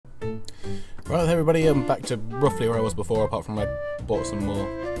Well, hey everybody, I'm back to roughly where I was before, apart from I bought some more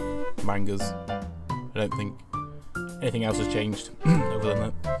mangas. I don't think anything else has changed other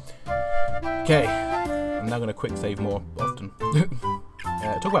than that. Okay, I'm now going to quick save more often.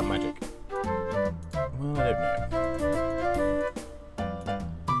 Talk about magic. Well, I don't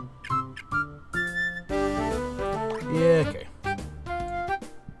know. Yeah, okay.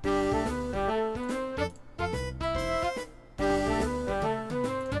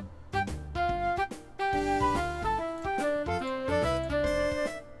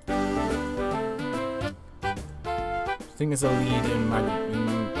 I think there's a lead in Right,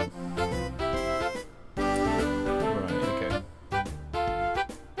 okay.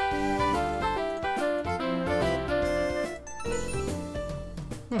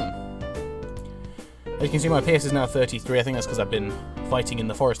 As you can see, my pace is now 33. I think that's because I've been fighting in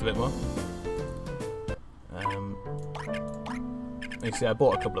the forest a bit more. You see, I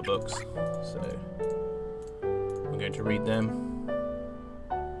bought a couple of books, so I'm going to read them.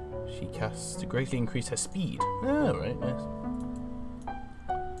 She casts to greatly increase her speed. Oh, right, nice.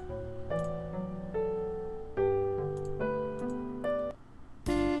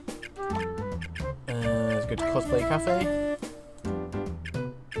 Let's go to Cosplay Cafe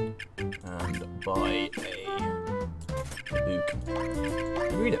and buy a book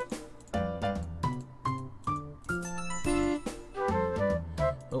and read it.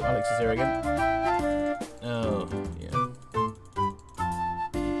 Oh, Alex is here again. Oh, yeah.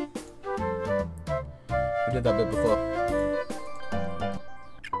 We did that bit before.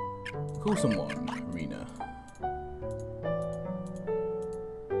 Call someone, Rena.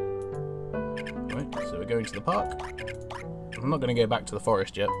 Right, so we're going to the park. I'm not going to go back to the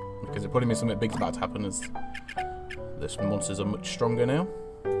forest yet, because it probably means something big's about to happen as the monsters are much stronger now.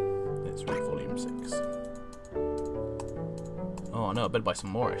 Let's read volume 6. Oh no, I better buy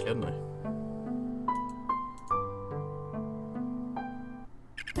some more actually, hadn't I?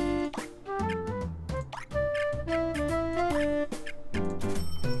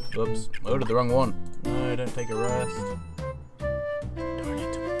 Oops, I ordered the wrong one. No, don't take a rest. Darn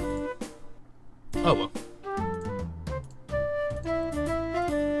it. Oh well.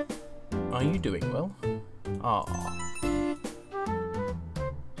 Are you doing well? Ah.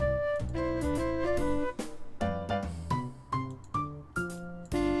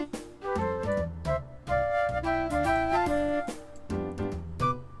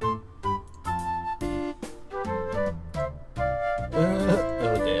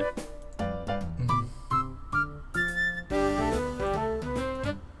 Oh dear.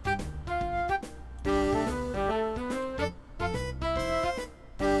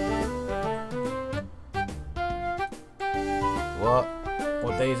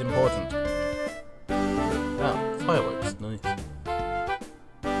 What day is important? Oh, fireworks, nice.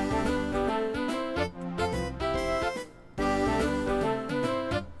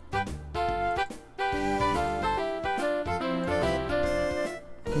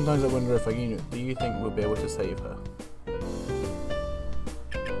 Sometimes I wonder if do you think we'll be able to save her?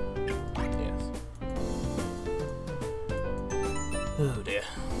 Yes. Oh dear.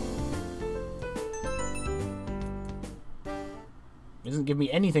 It doesn't give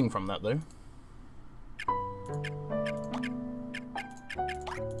me anything from that though.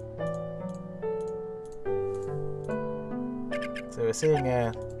 So we're seeing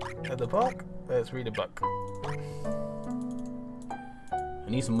at the park. Let's read a book. I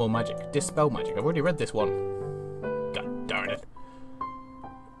need some more magic. Dispel magic. I've already read this one. God darn it.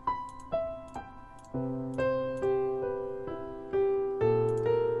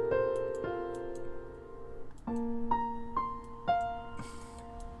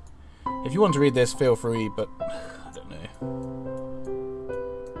 If you want to read this, feel free, but I don't know.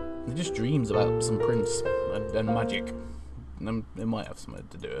 They're just dreams about some prince and magic. And it might have something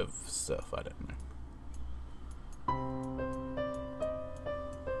to do with stuff, I don't know.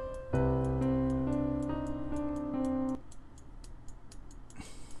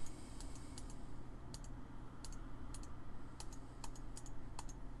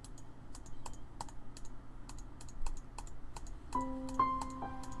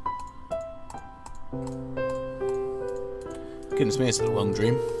 Goodness me, it's a long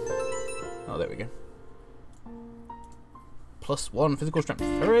dream. Oh, there we go. +1 physical strength.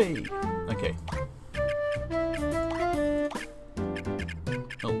 Hooray! Okay.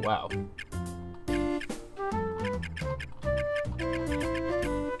 Oh, wow.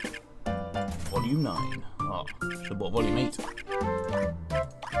 Volume 9. Oh, should have bought volume 8.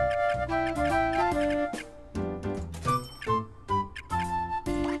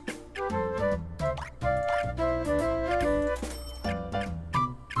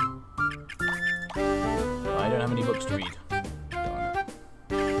 don't have any books to read. Darn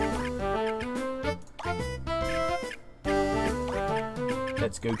it.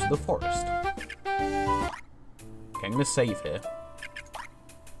 Let's go to the forest. Okay, I'm going to save here.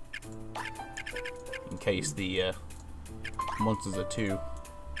 In case the monsters are too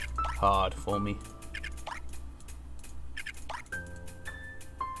hard for me.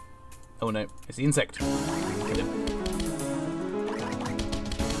 Oh no, it's the insect. Kill him.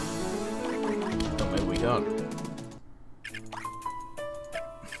 Oh, maybe we can't.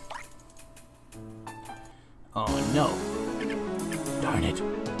 Oh no. Darn it.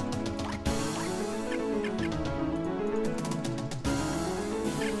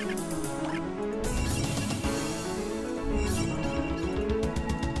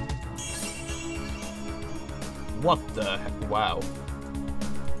 What the heck? Wow.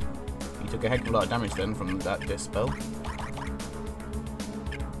 He took a heck of a lot of damage then from that dispel.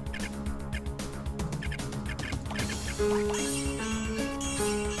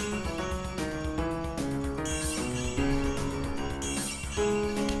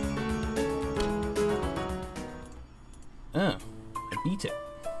 Ah, I beat it.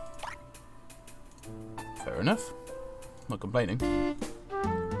 Fair enough. Not complaining.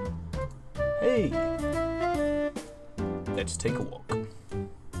 Hey! Let's take a walk.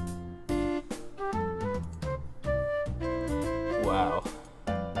 Wow.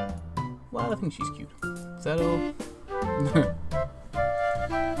 Well, I think she's cute. Is that all?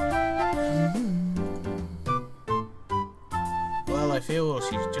 Well, I feel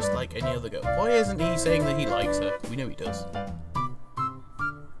she's just like any other girl. Why isn't he saying that he likes her? We know he does.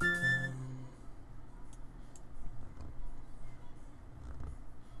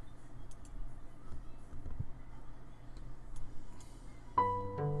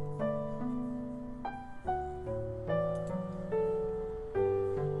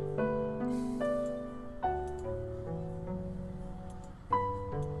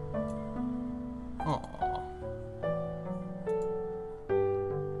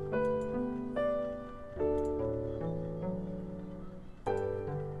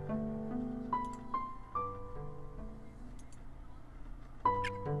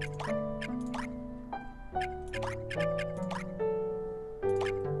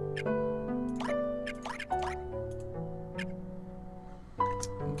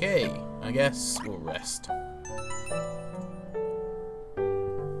 Okay, I guess we'll rest.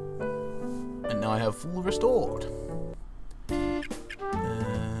 And now I have full restored. I'm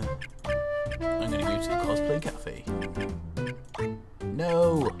gonna go to the cosplay cafe.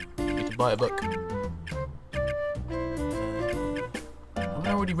 No! I need to buy a book. Haven't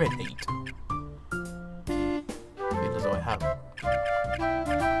I already read 8? I feel as though I have.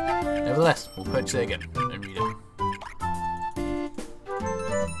 Nevertheless, we'll purchase it again and read it.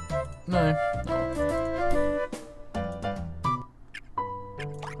 No. No.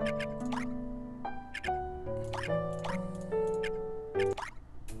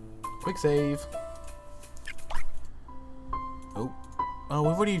 Quick save. Oh. Oh,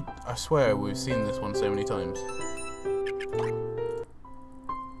 we've already... I swear we've seen this one so many times.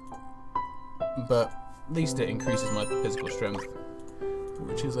 But at least it increases my physical strength.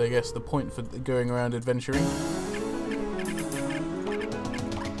 Which is, I guess, the point for going around adventuring.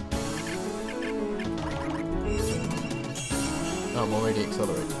 Oh, I'm already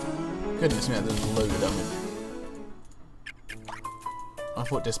accelerated. Goodness me, there's a load of damage. I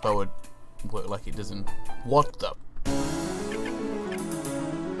thought Dispel would work like it doesn't. What the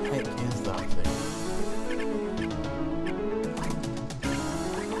heck is that thing?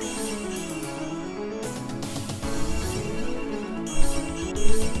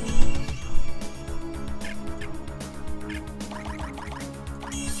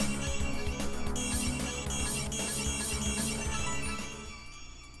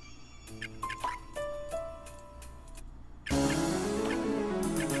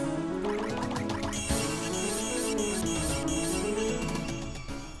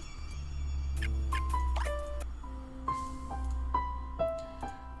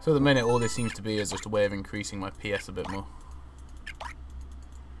 So at the minute, all this seems to be is just a way of increasing my PS a bit more.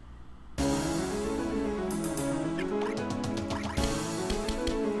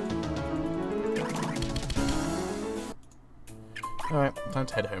 Alright, time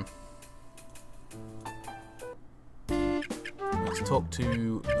to head home. Let's talk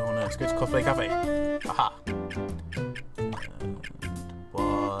to... Oh no, let's go to Cosplay Cafe. Aha! And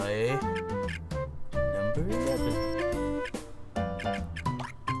buy... number 11.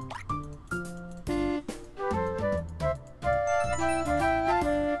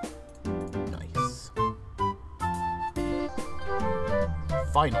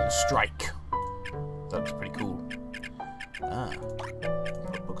 Final strike. That looks pretty cool. Ah,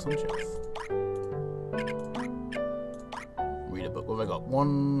 put books on the shelf. Read a book. What have I got?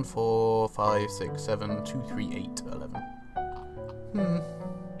 1, 4, 5, 6, 7, 2, 3, 8, 11.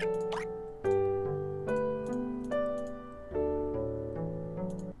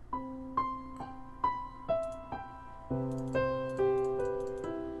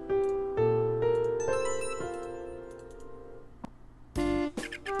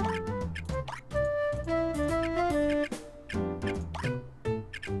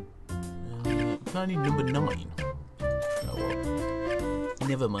 I need number 9. Oh well.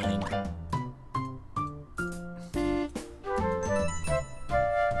 Never mind.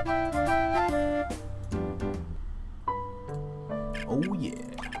 Oh yeah.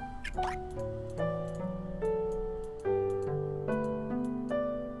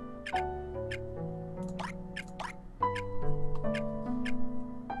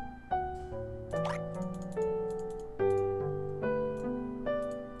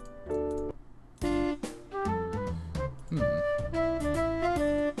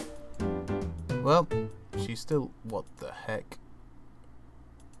 Well, she's still... What the heck?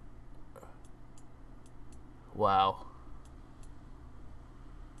 Wow.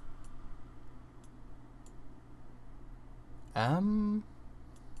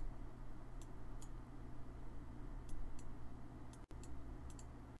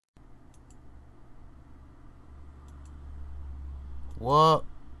 What?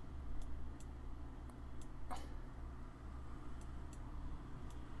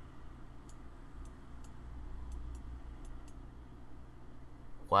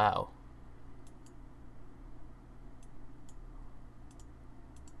 Wow.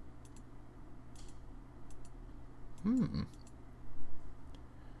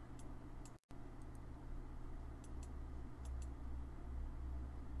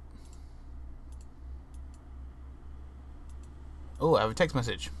 Oh, I have a text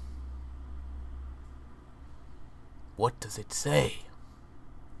message. What does it say?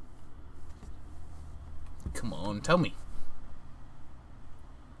 Come on, tell me.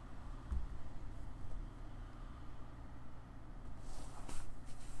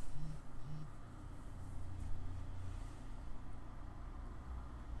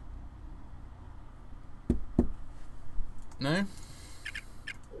 No?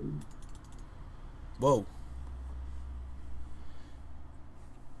 Whoa.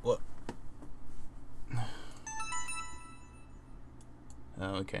 What?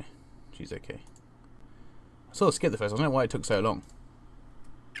 Oh, okay. She's okay. I sort of skipped the first. I don't know why it took so long.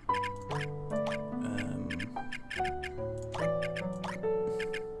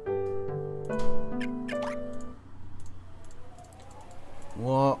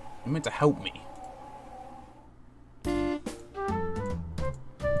 What? You meant to help me.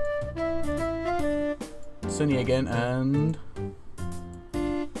 Sunny again, and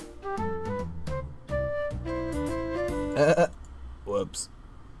whoops.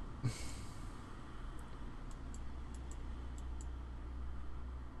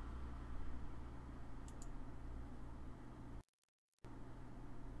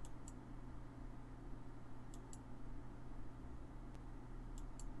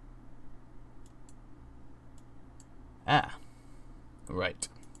 Ah, right.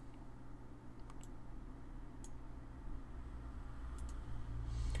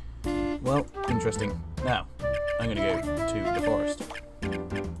 Well, interesting. Now, I'm going to go to the forest.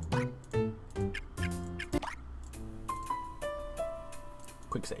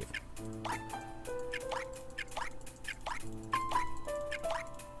 Quick save.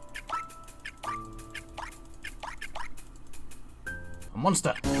 A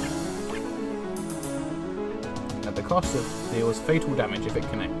monster! At the cost of deals fatal damage if it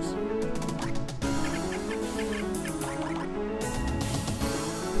connects.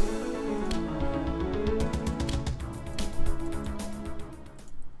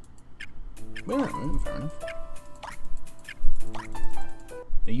 Well, fair enough.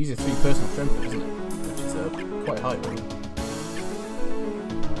 It uses 3 personal strength, doesn't it? Which is quite high, really.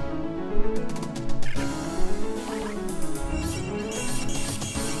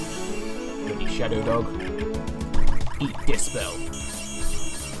 Bloody shadow dog. Eat dispel.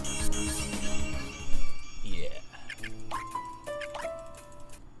 Yeah.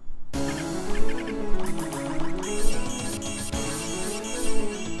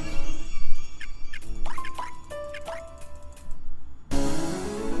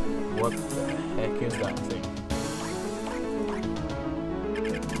 What the heck is that thing?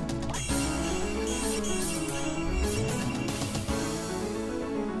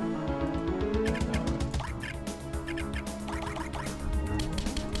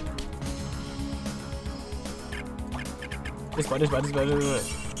 Spider.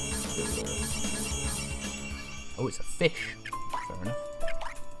 Oh, it's a fish. Fair enough.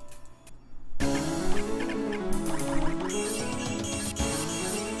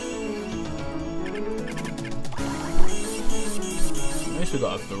 At least we've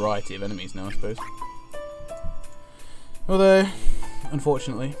got a variety of enemies now, I suppose. Although,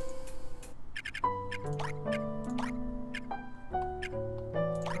 unfortunately,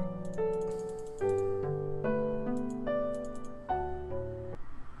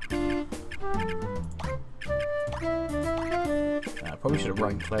 I probably should have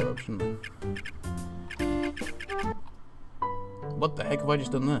rang Claire up, shouldn't I? What the heck have I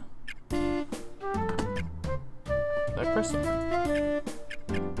just done there? Did I press something?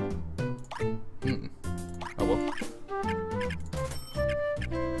 Oh well.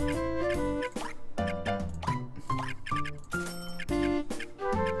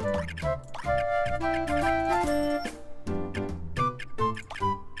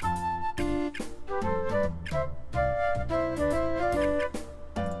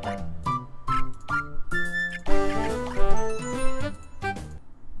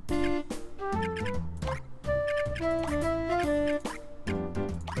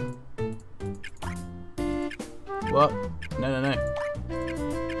 What? No.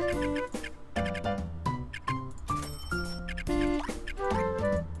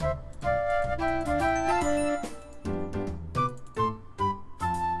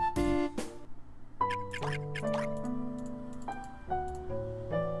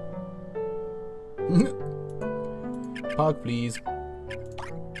 Park, please.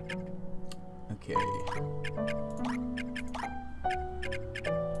 Okay.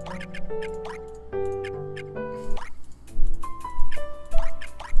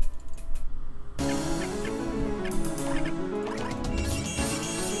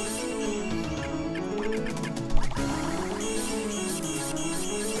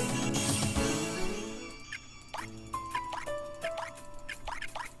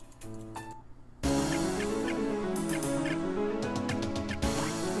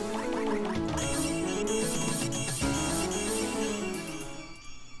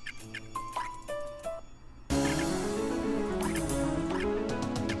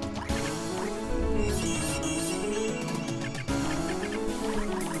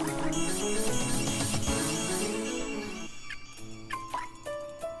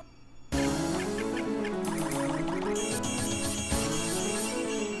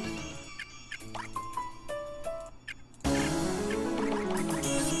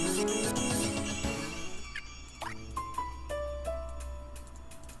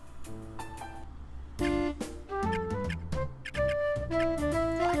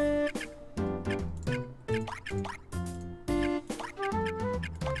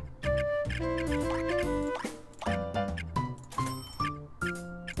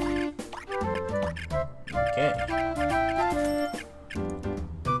 Okay.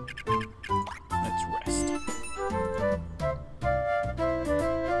 Let's rest.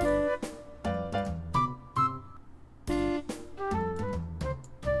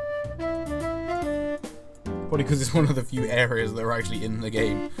 Probably because it's one of the few areas that are actually in the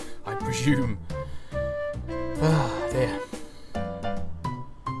game, I presume. Ah, dear.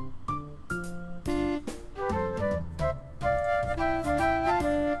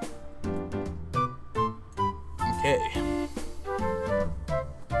 Okay.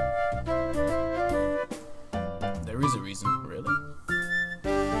 There is a reason, really.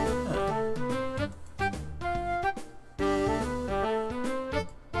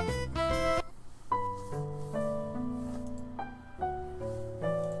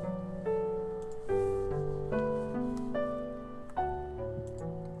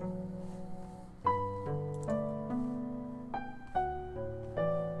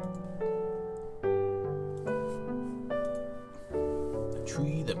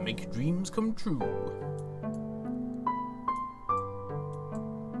 Tree that makes dreams come true.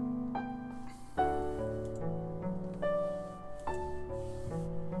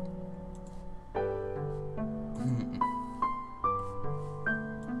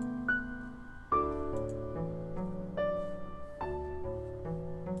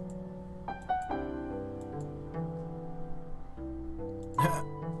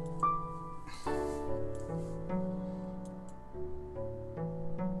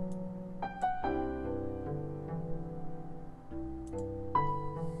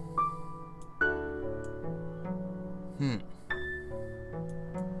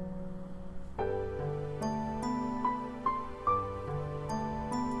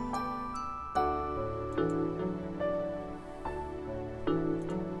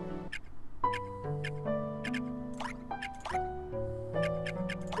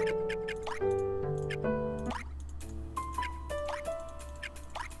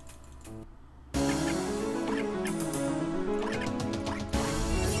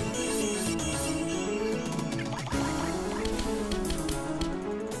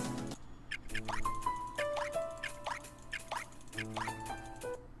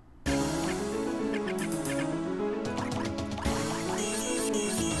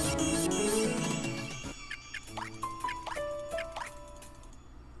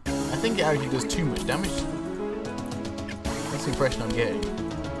 think it actually does too much damage. That's the impression I'm getting.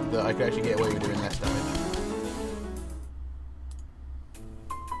 That I could actually get away with doing less damage.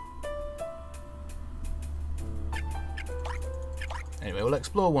 Anyway, we'll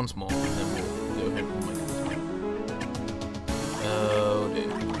explore once more, and then we'll go ahead and make it. Oh dear.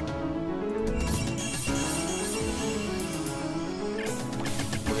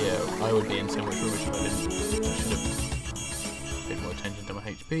 Yeah, I would be in so much rubbish if I didn't. I should have paid more attention to my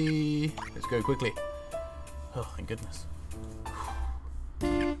HP. Let's go quickly. Oh, thank goodness.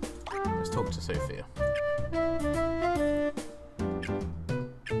 Let's talk to Sophia.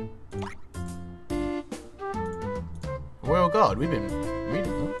 Royal Guard, we've been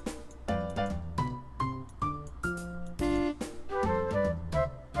reading them.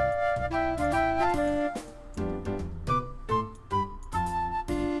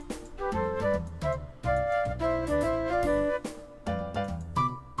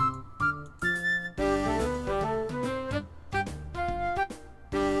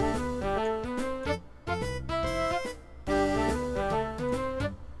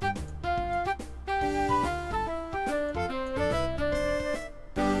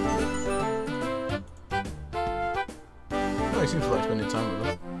 He seems to like spending time with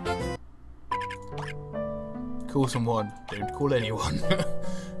them. Call someone, don't call anyone.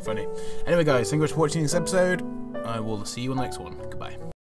 Funny. Anyway guys, thank you much for watching this episode. I will see you on the next one. Goodbye.